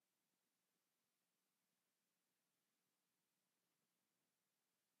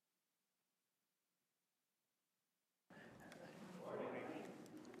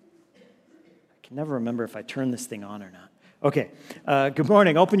can never remember if I turned this thing on or not. Okay, good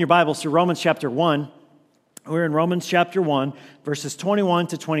morning. Open your Bibles to Romans chapter 1. We're in Romans chapter 1, verses 21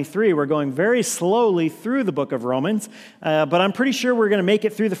 to 23. We're going very slowly through the book of Romans, but I'm pretty sure we're going to make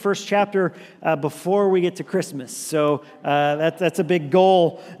it through the first chapter before we get to Christmas. So that's a big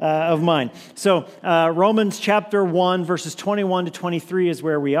goal of mine. So Romans chapter 1, verses 21 to 23 is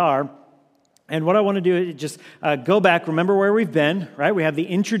where we are. And what I want to do is just go back, remember where we've been, right? We have the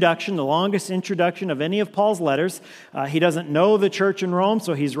introduction, the longest introduction of any of Paul's letters. He doesn't know the church in Rome,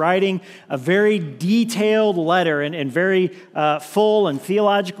 so he's writing a very detailed letter and very full and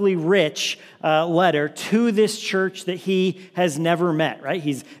theologically rich letter to this church that he has never met, right?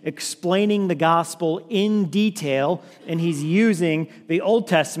 He's explaining the gospel in detail, and he's using the Old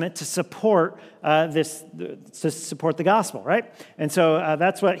Testament to support the gospel, right? And so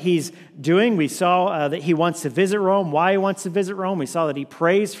that's what he's doing. We saw that he wants to visit Rome, why he wants to visit Rome. We saw that he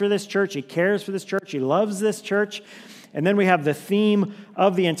prays for this church, he cares for this church, he loves this church. And then we have the theme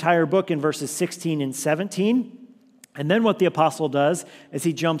of the entire book in verses 16 and 17. And then what the apostle does is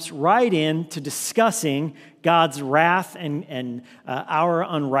he jumps right into discussing God's wrath and our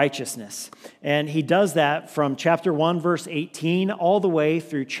unrighteousness. And he does that from chapter 1, verse 18, all the way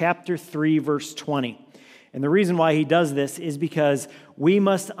through chapter 3, verse 20. And the reason why he does this is because we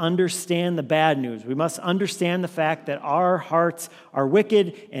must understand the bad news. We must understand the fact that our hearts are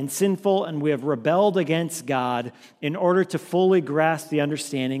wicked and sinful, and we have rebelled against God in order to fully grasp the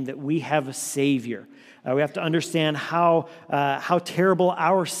understanding that we have a Savior. We have to understand how terrible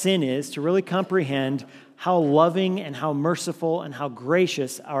our sin is to really comprehend how loving and how merciful and how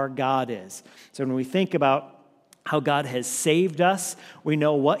gracious our God is. So when we think about how God has saved us, we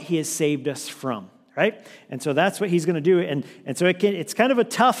know what he has saved us from, right? And so that's what he's going to do. And so it's kind of a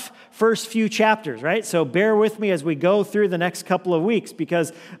tough first few chapters, right? So bear with me as we go through the next couple of weeks,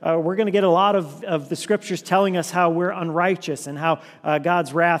 because we're going to get a lot of the scriptures telling us how we're unrighteous and how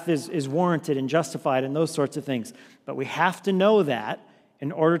God's wrath is warranted and justified and those sorts of things. But we have to know that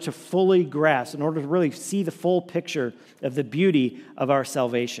in order to fully grasp, in order to really see the full picture of the beauty of our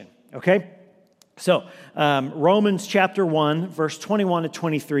salvation, okay? So Romans chapter 1, verse 21 to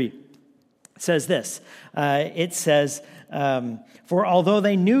 23. Says this, it says, for although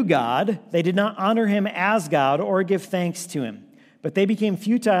they knew God, they did not honor him as God or give thanks to him. But they became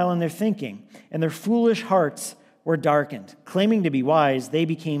futile in their thinking, and their foolish hearts were darkened. Claiming to be wise, they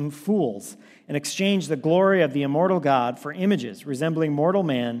became fools and exchanged the glory of the immortal God for images resembling mortal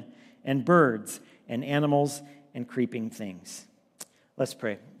man and birds and animals and creeping things. Let's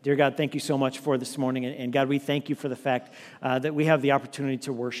pray. Dear God, thank you so much for this morning. And God, we thank you for the fact that we have the opportunity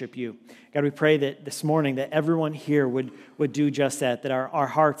to worship you. God, we pray that this morning that everyone here would do just that our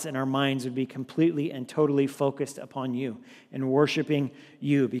hearts and our minds would be completely and totally focused upon you and worshiping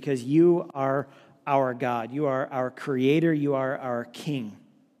you, because you are our God. You are our creator. You are our King.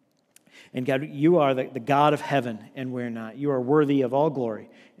 And God, you are the God of heaven, and we're not. You are worthy of all glory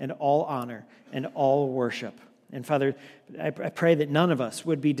and all honor and all worship. And Father, I pray that none of us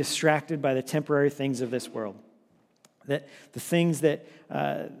would be distracted by the temporary things of this world. That the things that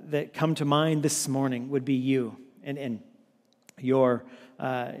come to mind this morning would be you and your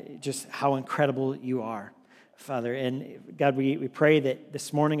just how incredible you are, Father. And God, we pray that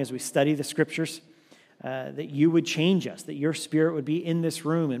this morning as we study the scriptures, that you would change us, that your Spirit would be in this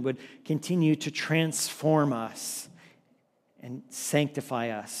room and would continue to transform us and sanctify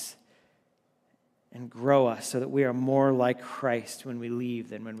us and grow us so that we are more like Christ when we leave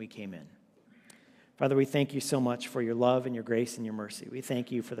than when we came in. Father, we thank you so much for your love and your grace and your mercy. We thank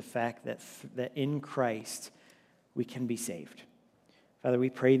you for the fact that in Christ we can be saved. Father, we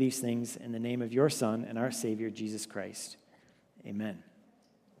pray these things in the name of your Son and our Savior, Jesus Christ. Amen.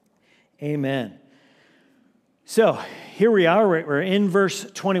 Amen. So here we are. We're in verse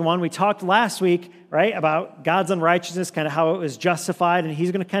 21. We talked last week, right, about God's unrighteousness, kind of how it was justified, and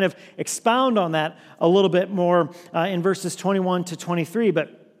he's going to kind of expound on that a little bit more in verses 21 to 23.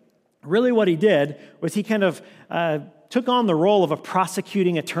 But really what he did was he kind of took on the role of a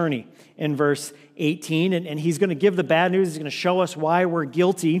prosecuting attorney in verse 18, and he's going to give the bad news. He's going to show us why we're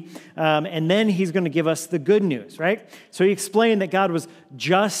guilty, and then he's going to give us the good news, right? So he explained that God was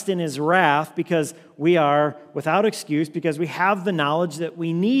just in his wrath because we are without excuse, because we have the knowledge that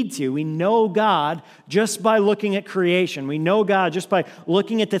we need to. We know God just by looking at creation. We know God just by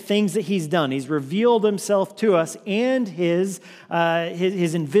looking at the things that he's done. He's revealed himself to us and his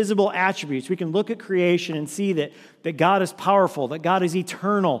invisible attributes. We can look at creation and see that God is powerful, that God is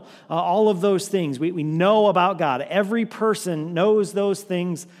eternal, all of those things. We know about God. Every person knows those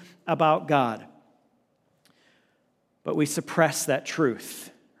things about God. But we suppress that truth,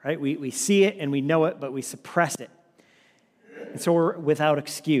 right? We see it and we know it, but we suppress it. And so we're without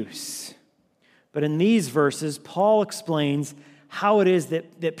excuse. But in these verses, Paul explains how it is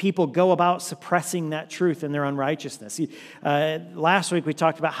that people go about suppressing that truth in their unrighteousness. Last week we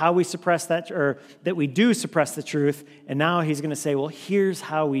talked about how we suppress that, or that we do suppress the truth, and now he's going to say, well, here's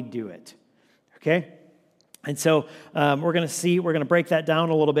how we do it. Okay? And so we're going to break that down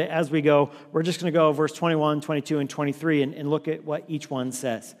a little bit as we go. We're just going to go verse 21, 22, and 23 and look at what each one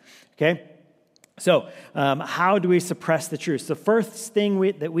says. Okay? So how do we suppress the truth? The first thing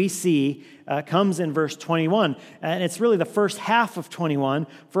that we see comes in verse 21, and it's really the first half of 21,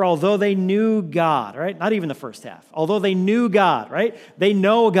 for although they knew God, right? Not even the first half. Although they knew God, right? They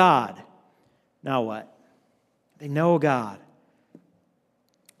know God. Now what? They know God.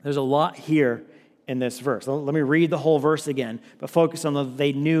 There's a lot here in this verse. Let me read the whole verse again, but focus on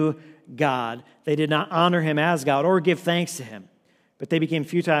they knew God. They did not honor him as God or give thanks to him, but they became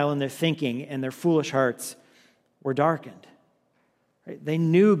futile in their thinking, and their foolish hearts were darkened. Right? They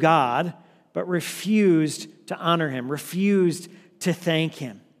knew God, but refused to honor him, refused to thank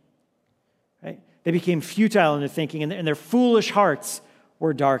him. Right? They became futile in their thinking, and their foolish hearts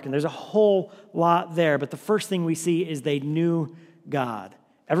were darkened. There's a whole lot there, but the first thing we see is they knew God.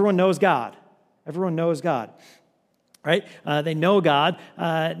 Everyone knows God. Everyone knows God, right? They know God,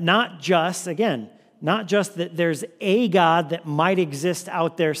 not just that there's a God that might exist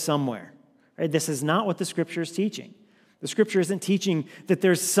out there somewhere, right? This is not what the Scripture is teaching. The Scripture isn't teaching that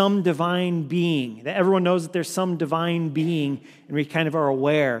there's some divine being, that everyone knows that there's some divine being, and we kind of are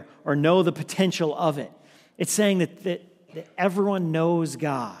aware or know the potential of it. It's saying that everyone knows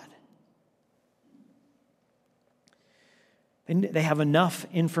God. They have enough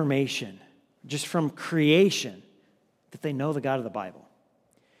information just from creation that they know the God of the Bible.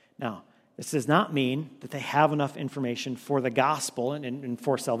 Now, this does not mean that they have enough information for the gospel and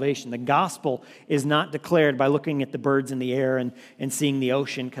for salvation. The gospel is not declared by looking at the birds in the air and seeing the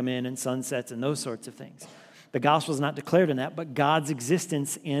ocean come in and sunsets and those sorts of things. The gospel is not declared in that, but God's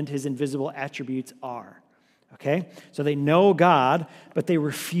existence and his invisible attributes are. Okay? So they know God, but they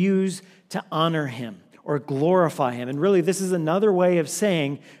refuse to honor him or glorify him. And really, this is another way of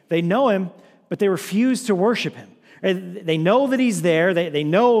saying they know him, but they refuse to worship him. They know that he's there. They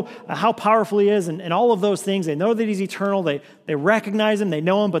know how powerful he is and all of those things. They know that he's eternal. They recognize him. They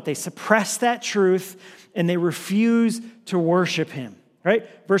know him, but they suppress that truth, and they refuse to worship him. Right?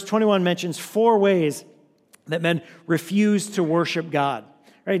 Verse 21 mentions 4 ways that men refuse to worship God.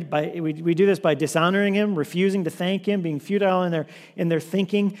 Right? We do this by dishonoring him, refusing to thank him, being futile in their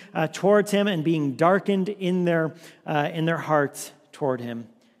thinking towards him, and being darkened in their hearts toward him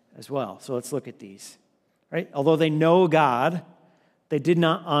as well. So let's look at these. Right? Although they know God, they did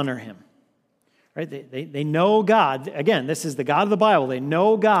not honor him. Right? They know God. Again, this is the God of the Bible. They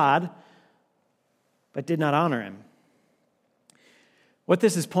know God, but did not honor him. What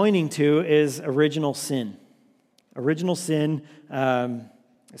this is pointing to is original sin. Original sin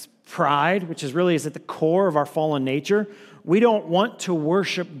is pride, which is at the core of our fallen nature. We don't want to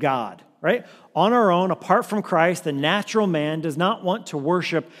worship God. Right? On our own, apart from Christ, the natural man does not want to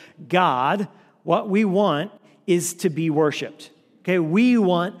worship God. What we want is to be worshiped. Okay, we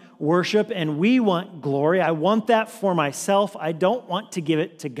want worship and we want glory. I want that for myself. I don't want to give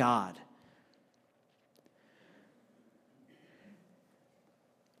it to God.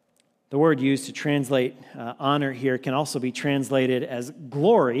 The word used to translate honor here can also be translated as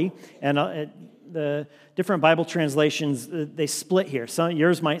glory, and the different Bible translations, they split here.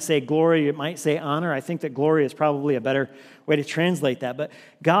 Yours might say glory, it might say honor. I think that glory is probably a better way to translate that. But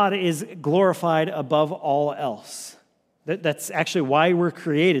God is glorified above all else. That's actually why we're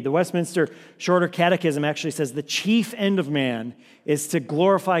created. The Westminster Shorter Catechism actually says the chief end of man is to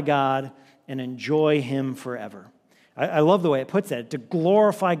glorify God and enjoy him forever. I love the way it puts that. To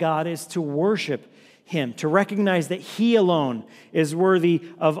glorify God is to worship him, to recognize that he alone is worthy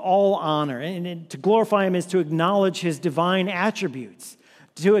of all honor. And to glorify him is to acknowledge his divine attributes,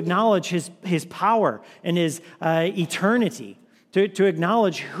 to acknowledge his power and his eternity, to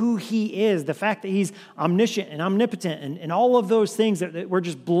acknowledge who he is, the fact that he's omniscient and omnipotent and all of those things that we're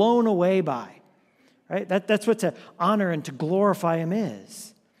just blown away by. Right? That's what to honor and to glorify him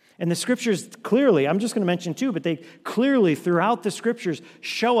is. And the scriptures clearly, I'm just going to mention 2, but they clearly throughout the scriptures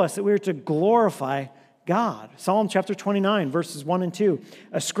show us that we are to glorify God. Psalm chapter 29, verses 1 and 2.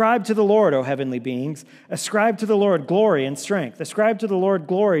 Ascribe to the Lord, O heavenly beings. Ascribe to the Lord glory and strength. Ascribe to the Lord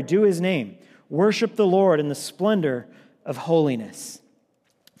glory, due his name. Worship the Lord in the splendor of holiness.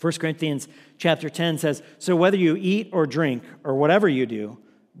 1 Corinthians chapter 10 says, so whether you eat or drink or whatever you do,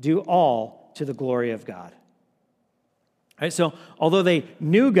 do all to the glory of God. Right? So although they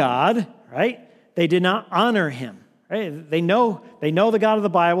knew God, right, they did not honor him. Right? They know the God of the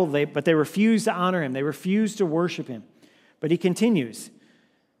Bible, but they refuse to honor him. They refuse to worship him. But he continues,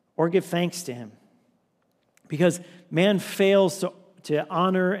 or give thanks to him. Because man fails to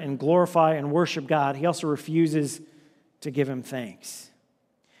honor and glorify and worship God, he also refuses to give him thanks.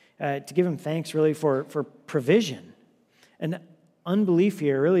 To give him thanks really for provision. And unbelief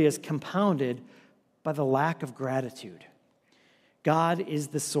here really is compounded by the lack of gratitude. God is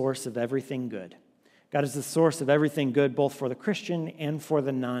the source of everything good. God is the source of everything good, both for the Christian and for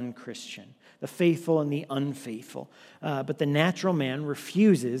the non-Christian, the faithful and the unfaithful. But the natural man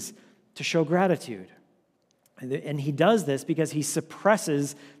refuses to show gratitude. And he does this because he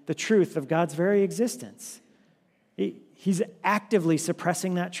suppresses the truth of God's very existence. He's actively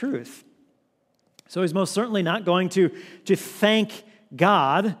suppressing that truth. So he's most certainly not going to thank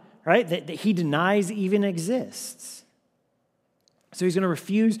God, right, that he denies even exists. So he's going to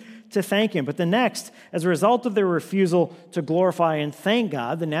refuse to thank him. But the next, as a result of their refusal to glorify and thank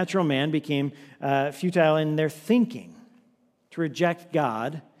God, the natural man became futile in their thinking. To reject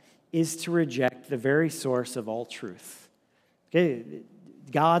God is to reject the very source of all truth. Okay?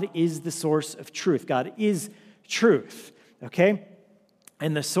 God is the source of truth. God is truth. Okay?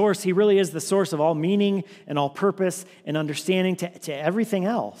 And the source, he really is the source of all meaning and all purpose and understanding to everything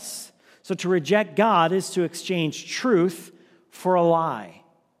else. So to reject God is to exchange truth for a lie.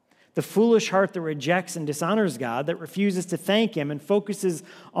 The foolish heart that rejects and dishonors God, that refuses to thank him and focuses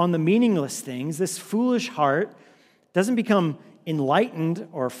on the meaningless things, this foolish heart doesn't become enlightened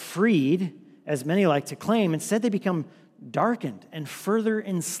or freed, as many like to claim. Instead, they become darkened and further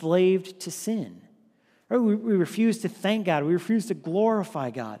enslaved to sin. We refuse to thank God. We refuse to glorify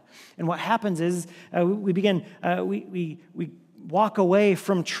God. And what happens is we walk away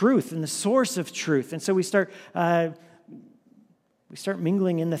from truth and the source of truth. And so we start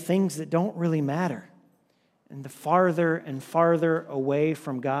mingling in the things that don't really matter. And the farther and farther away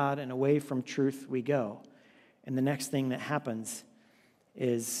from God and away from truth we go. And the next thing that happens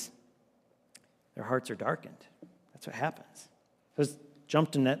is their hearts are darkened. That's what happens. Let's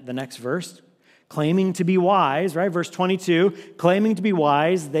jump to the next verse. Claiming to be wise, right? Verse 22, claiming to be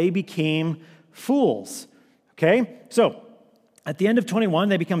wise, they became fools. Okay? So, at the end of 21,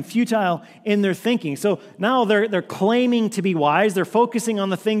 they become futile in their thinking. So now they're claiming to be wise. They're focusing on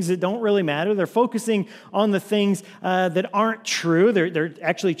the things that don't really matter. They're focusing on the things that aren't true. They're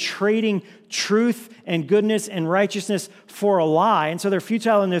actually trading truth and goodness and righteousness for a lie. And so they're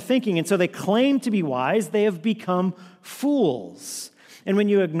futile in their thinking. And so they claim to be wise. They have become fools. And when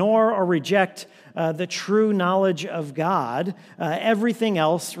you ignore or reject the true knowledge of God, everything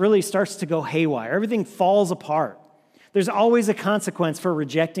else really starts to go haywire. Everything falls apart. There's always a consequence for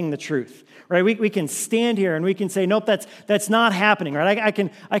rejecting the truth, right? We can stand here and we can say, nope, that's not happening, right?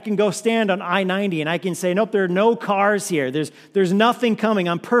 I can go stand on I-90 and I can say, nope, there are no cars here. There's nothing coming.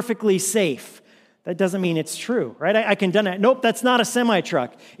 I'm perfectly safe. That doesn't mean it's true, right? I can deny it. Nope, that's not a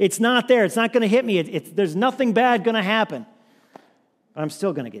semi-truck. It's not there. It's not going to hit me. There's nothing bad going to happen. But I'm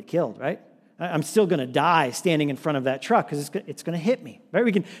still going to get killed, right? I'm still going to die standing in front of that truck because it's going to hit me. Right?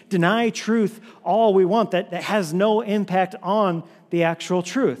 We can deny truth all we want that has no impact on the actual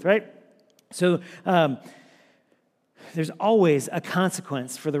truth, right? So there's always a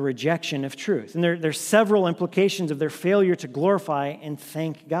consequence for the rejection of truth. And there's several implications of their failure to glorify and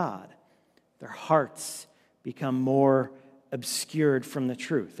thank God. Their hearts become more obscured from the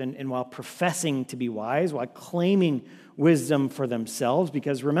truth. And while professing to be wise, while claiming wisdom for themselves,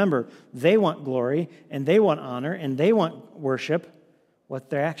 because remember, they want glory and they want honor and they want worship, what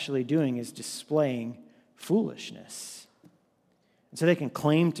they're actually doing is displaying foolishness. And so they can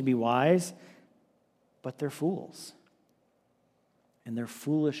claim to be wise, but they're fools. And their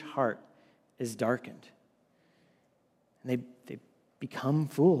foolish heart is darkened. And they become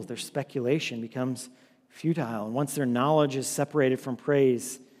fools. Their speculation becomes futile. And once their knowledge is separated from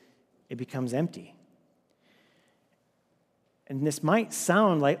praise, it becomes empty. And this might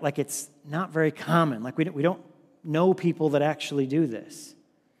sound like it's not very common, like we don't know people that actually do this.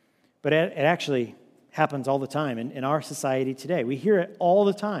 But it actually happens all the time in our society today. We hear it all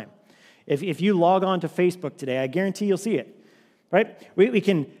the time. If you log on to Facebook today, I guarantee you'll see it, right? We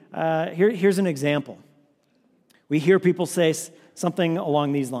can, here's an example. We hear people say something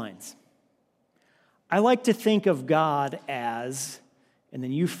along these lines. I like to think of God as, and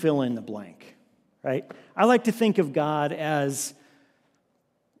then you fill in the blank. Right? I like to think of God as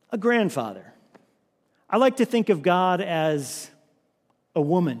a grandfather. I like to think of God as a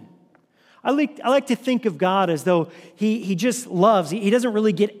woman. I like to think of God as though he just loves. He doesn't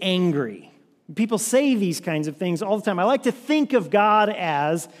really get angry. People say these kinds of things all the time. I like to think of God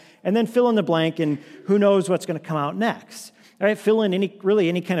as, and then fill in the blank, and who knows what's going to come out next. All right, fill in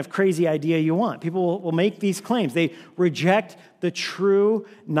any kind of crazy idea you want. People will make these claims. They reject the true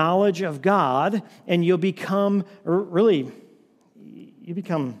knowledge of God, and you become kind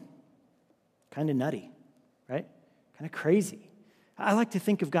of nutty, right? Kind of crazy. I like to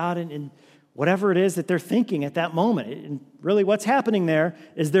think of God in whatever it is that they're thinking at that moment. And really what's happening there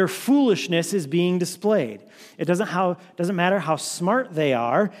is their foolishness is being displayed. It doesn't matter how smart they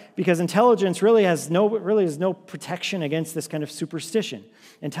are, because intelligence really has no protection against this kind of superstition.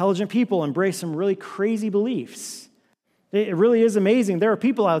 Intelligent people embrace some really crazy beliefs. It really is amazing. There are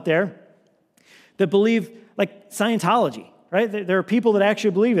people out there that believe, like Scientology, right? There are people that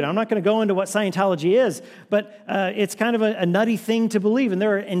actually believe it. I'm not going to go into what Scientology is, but it's kind of a nutty thing to believe, and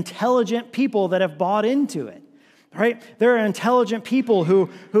there are intelligent people that have bought into it, right? There are intelligent people who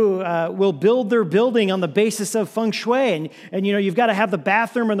will build their building on the basis of feng shui, and you've got to have the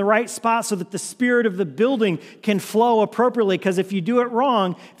bathroom in the right spot so that the spirit of the building can flow appropriately, because if you do it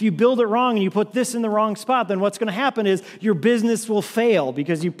wrong, if you build it wrong and you put this in the wrong spot, then what's going to happen is your business will fail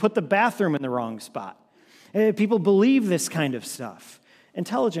because you put the bathroom in the wrong spot. People believe this kind of stuff.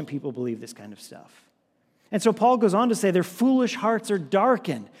 Intelligent people believe this kind of stuff. And so Paul goes on to say their foolish hearts are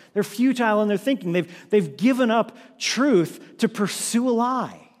darkened. They're futile in their thinking. They've given up truth to pursue a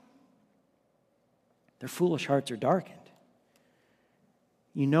lie. Their foolish hearts are darkened.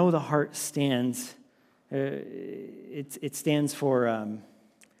 The heart stands, it stands for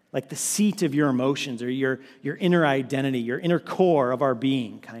like the seat of your emotions, or your inner identity, your inner core of our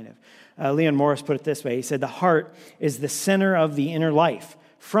being, kind of. Leon Morris put it this way. He said, the heart is the center of the inner life.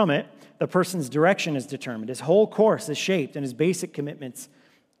 From it, the person's direction is determined. His whole course is shaped, and his basic commitments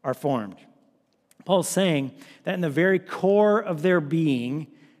are formed. Paul's saying that in the very core of their being,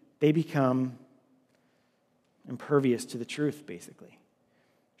 they become impervious to the truth, basically.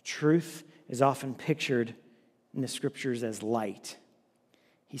 Truth is often pictured in the scriptures as light.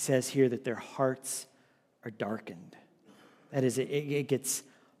 He says here that their hearts are darkened. That is, it gets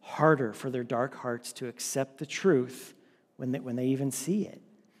harder for their dark hearts to accept the truth when they even see it.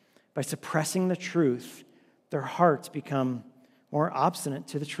 By suppressing the truth, their hearts become more obstinate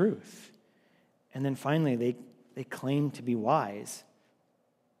to the truth. And then finally, they claim to be wise,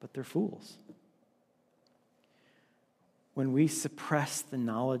 but they're fools. When we suppress the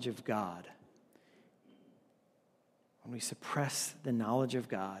knowledge of God,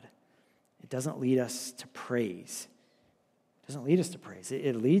 it doesn't lead us to praise.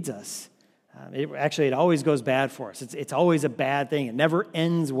 It leads us. It always goes bad for us. It's always a bad thing. It never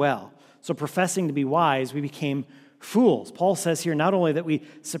ends well. So professing to be wise, we became fools. Paul says here not only that we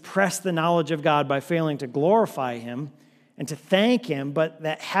suppress the knowledge of God by failing to glorify him and to thank him, but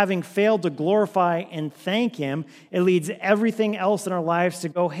that having failed to glorify and thank him, it leads everything else in our lives to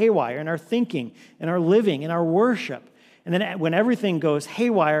go haywire, in our thinking, in our living, in our worship. And then when everything goes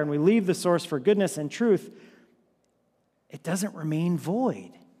haywire and we leave the source for goodness and truth, it doesn't remain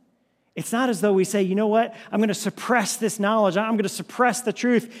void. It's not as though we say, you know what, I'm going to suppress this knowledge, I'm going to suppress the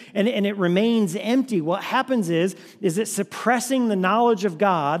truth, and it remains empty. What happens is that suppressing the knowledge of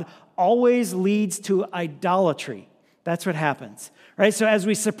God always leads to idolatry. That's what happens, right? So as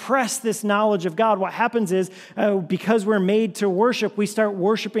we suppress this knowledge of God, what happens is, because we're made to worship, we start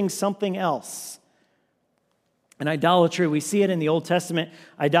worshiping something else. And idolatry, we see it in the Old Testament.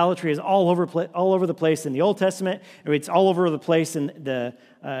 Idolatry is all over the place in the Old Testament. It's all over the place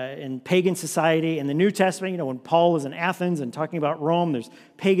in pagan society. In the New Testament, when Paul was in Athens and talking about Rome, there's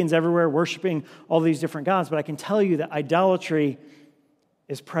pagans everywhere worshiping all these different gods. But I can tell you that idolatry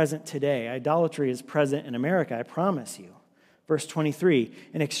is present today. Idolatry is present in America, I promise you. Verse 23,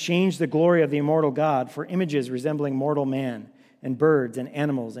 and exchange the glory of the immortal God for images resembling mortal man and birds and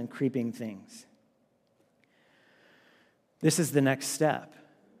animals and creeping things. This is the next step.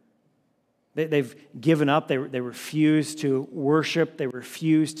 They've given up. They refuse to worship. They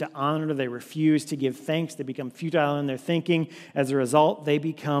refuse to honor. They refuse to give thanks. They become futile in their thinking. As a result, they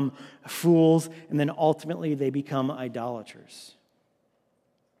become fools, and then ultimately they become idolaters.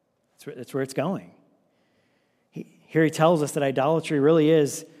 That's where it's going. Here he tells us that idolatry really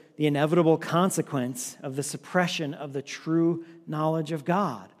is the inevitable consequence of the suppression of the true knowledge of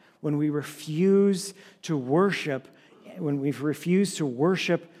God. When we refuse to worship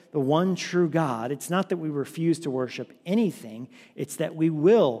the one true God, it's not that we refuse to worship anything, it's that we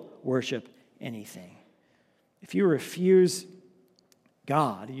will worship anything. If you refuse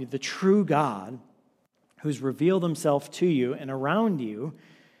God, the true God, who's revealed himself to you and around you,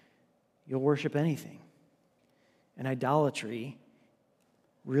 you'll worship anything. And idolatry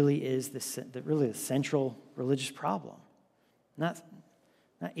really is the central religious problem. Not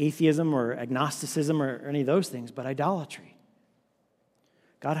atheism or agnosticism or any of those things, but idolatry.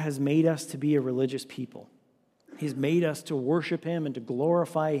 God has made us to be a religious people. He's made us to worship him and to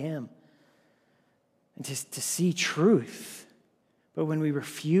glorify him and to see truth. But when we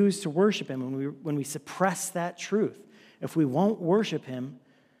refuse to worship him, when we suppress that truth, if we won't worship him,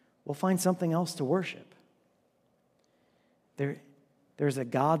 we'll find something else to worship. There's a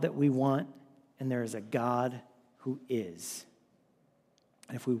God that we want, and there is a God who is.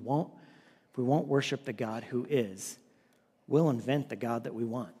 And if we won't worship the God who is, we'll invent the God that we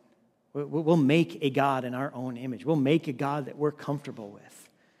want. We'll make a God in our own image. We'll make a God that we're comfortable with.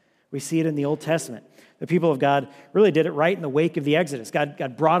 We see it in the Old Testament. The people of God really did it right in the wake of the Exodus.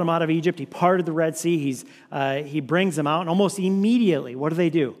 God brought them out of Egypt. He parted the Red Sea. He brings them out, and almost immediately, what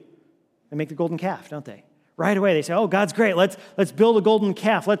do? They make the golden calf, don't they? Right away, they say, oh, God's great. Let's build a golden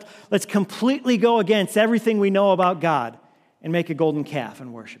calf. Let's completely go against everything we know about God and make a golden calf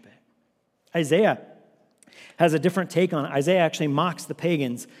and worship it. Isaiah has a different take on it. Isaiah actually mocks the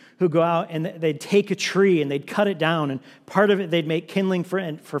pagans who go out and they'd take a tree and they'd cut it down, and part of it they'd make kindling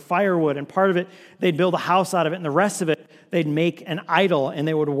for firewood, and part of it they'd build a house out of it, and the rest of it they'd make an idol and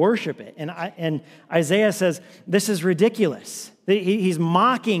they would worship it. And Isaiah says, this is ridiculous. He's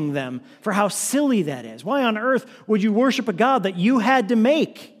mocking them for how silly that is. Why on earth would you worship a God that you had to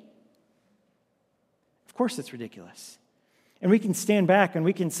make? Of course it's ridiculous. And we can stand back and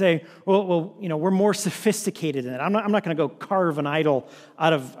we can say, well, we're more sophisticated than that. I'm not going to go carve an idol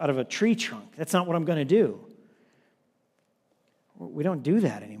out of a tree trunk. That's not what I'm going to do. We don't do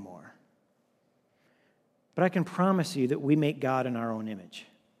that anymore. But I can promise you that we make God in our own image.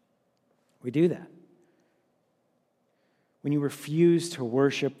 We do that. When you refuse to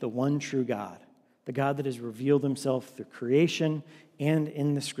worship the one true God, the God that has revealed himself through creation and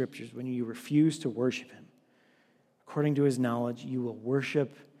in the scriptures, when you refuse to worship him, according to his knowledge, you will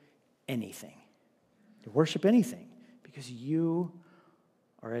worship anything. You worship anything because you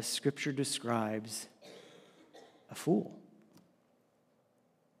are, as Scripture describes, a fool.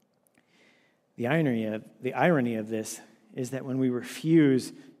 The irony of this is that when we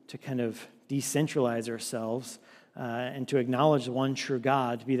refuse to kind of decentralize ourselves and to acknowledge the one true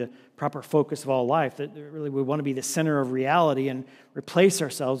God to be the proper focus of all life, that really we want to be the center of reality and replace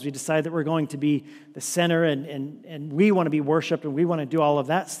ourselves. We decide that we're going to be the center and we want to be worshiped and we want to do all of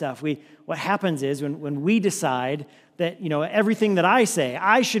that stuff. What happens is when we decide that, everything that I say,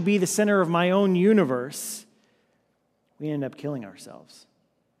 I should be the center of my own universe, we end up killing ourselves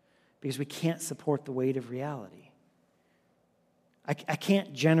because we can't support the weight of reality. I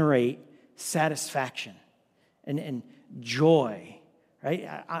can't generate satisfaction and joy,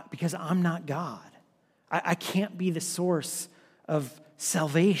 right? Because I'm not God. I can't be the source of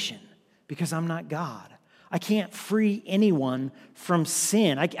salvation because I'm not God. I can't free anyone from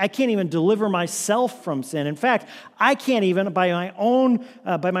sin. I can't even deliver myself from sin. In fact, I can't even, by my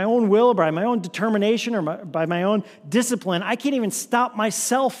own will, by my own determination, or by my own discipline, I can't even stop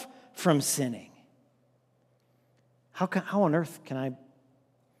myself from sinning. How on earth can I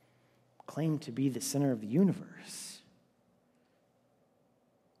claim to be the center of the universe?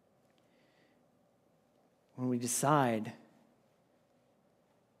 When we decide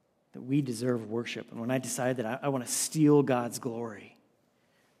that we deserve worship, and when I decide that I want to steal God's glory,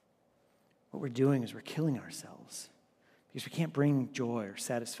 what we're doing is we're killing ourselves because we can't bring joy or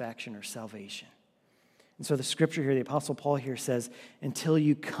satisfaction or salvation. And so the scripture here, the Apostle Paul here says, until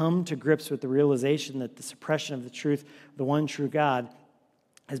you come to grips with the realization that the suppression of the truth of the one true God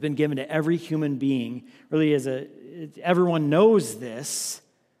has been given to every human being, really everyone knows this,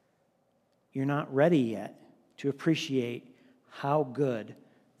 you're not ready yet to appreciate how good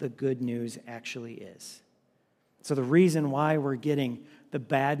the good news actually is. So the reason why we're getting the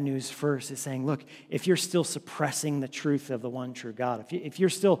bad news first is saying, look, if you're still suppressing the truth of the one true God, if you're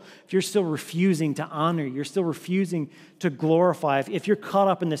still refusing to honor, you're still refusing to glorify, if you're caught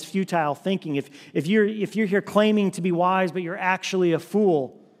up in this futile thinking, if you're here claiming to be wise but you're actually a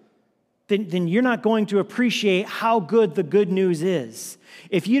fool, then you're not going to appreciate how good the good news is.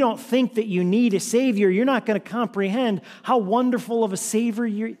 If you don't think that you need a Savior, you're not going to comprehend how wonderful of a Savior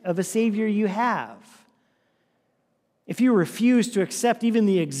you have. If you refuse to accept even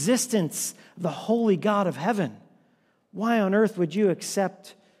the existence of the holy God of heaven, why on earth would you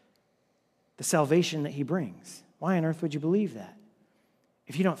accept the salvation that he brings? Why on earth would you believe that?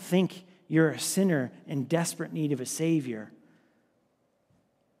 If you don't think you're a sinner in desperate need of a Savior,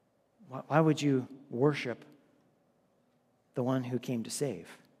 why would you worship the one who came to save?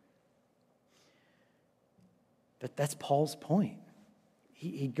 But that's Paul's point.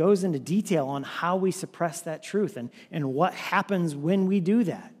 he goes into detail on how we suppress that truth and what happens when we do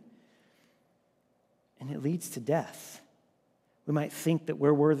that. And it leads to death. We might think that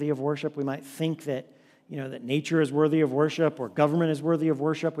we're worthy of worship. We might think that, that nature is worthy of worship or government is worthy of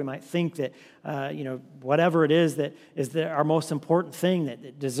worship. We might think that, whatever it is that is our most important thing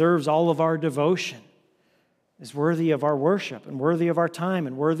that deserves all of our devotion is worthy of our worship and worthy of our time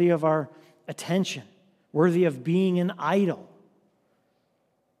and worthy of our attention, worthy of being an idol.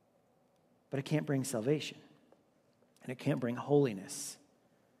 But it can't bring salvation, and it can't bring holiness,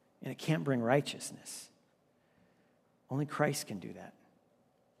 and it can't bring righteousness. Only Christ can do that.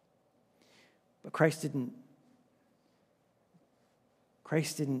 But Christ didn't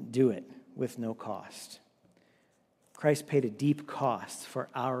do it with no cost. Christ paid a deep cost for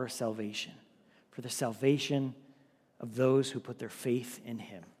our salvation, for the salvation of those who put their faith in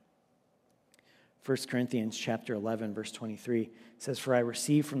him. 1 Corinthians chapter 11, verse 23 says, "For I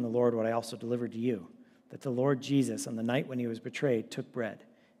received from the Lord what I also delivered to you, that the Lord Jesus, on the night when he was betrayed, took bread.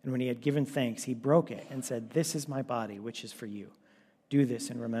 And when he had given thanks, he broke it and said, 'This is my body, which is for you. Do this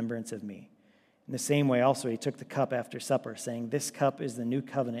in remembrance of me.' In the same way also he took the cup after supper, saying, 'This cup is the new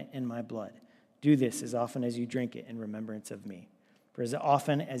covenant in my blood. Do this as often as you drink it in remembrance of me. For as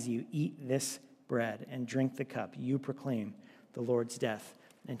often as you eat this bread and drink the cup, you proclaim the Lord's death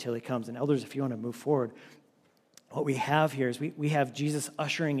until he comes.'" And elders, if you want to move forward, what we have here is we have Jesus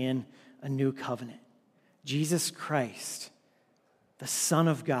ushering in a new covenant. Jesus Christ, the Son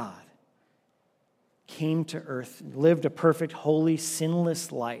of God, came to earth, lived a perfect, holy,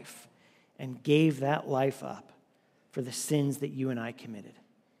 sinless life, and gave that life up for the sins that you and I committed.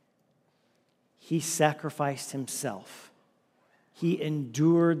 He sacrificed himself. He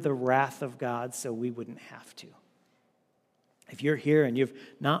endured the wrath of God so we wouldn't have to. If you're here and you've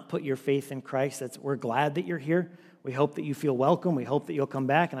not put your faith in Christ, we're glad that you're here. We hope that you feel welcome. We hope that you'll come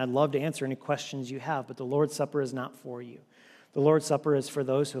back, and I'd love to answer any questions you have, but the Lord's Supper is not for you. The Lord's Supper is for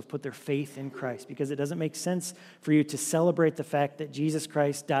those who have put their faith in Christ, because it doesn't make sense for you to celebrate the fact that Jesus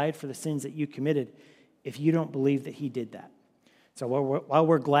Christ died for the sins that you committed if you don't believe that he did that. So while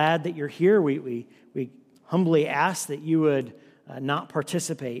we're glad that you're here, we humbly ask that you would not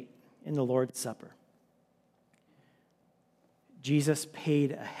participate in the Lord's Supper. Jesus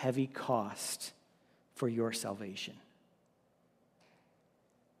paid a heavy cost for your salvation.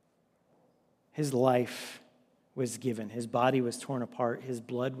 His life was given. His body was torn apart. His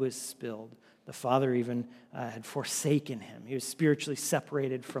blood was spilled. The Father even had forsaken him. He was spiritually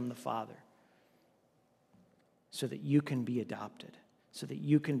separated from the Father so that you can be adopted, so that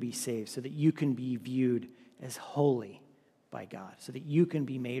you can be saved, so that you can be viewed as holy by God, so that you can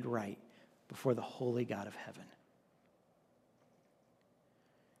be made right before the holy God of heaven.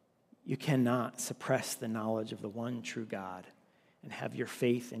 You cannot suppress the knowledge of the one true God and have your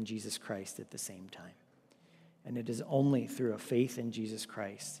faith in Jesus Christ at the same time. And it is only through a faith in Jesus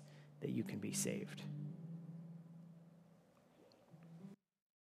Christ that you can be saved.